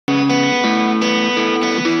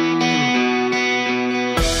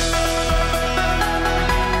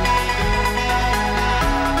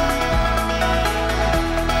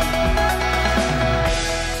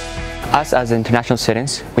us as international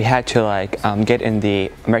students, we had to get in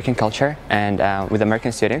the American culture and with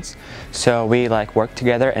American students. So we worked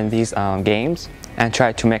together in these games and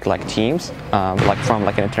tried to make teams, from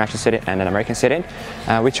an international student and an American student.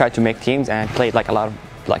 We tried to make teams and played a lot of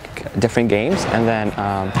different games, and then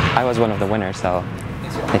I was one of the winners, so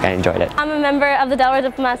I think I enjoyed it. I'm a member of the Delaware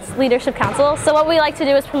Diplomats Leadership Council, so what we like to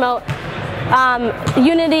do is promote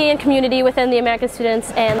unity and community within the American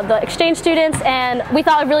students and the exchange students, and we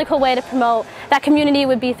thought a really cool way to promote that community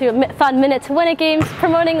would be through fun minute to win it games,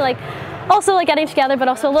 promoting also getting together, but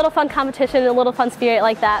also a little fun competition and a little fun spirit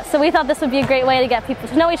like that. So we thought this would be a great way to get people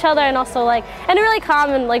to know each other, and also in a really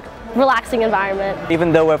calm and relaxing environment.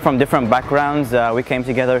 Even though we're from different backgrounds, we came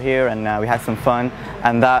together here and we had some fun,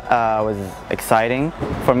 and that was exciting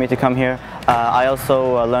for me to come here. I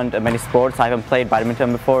also learned many sports. I haven't played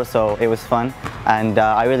badminton before, so it was fun, and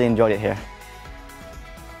I really enjoyed it here.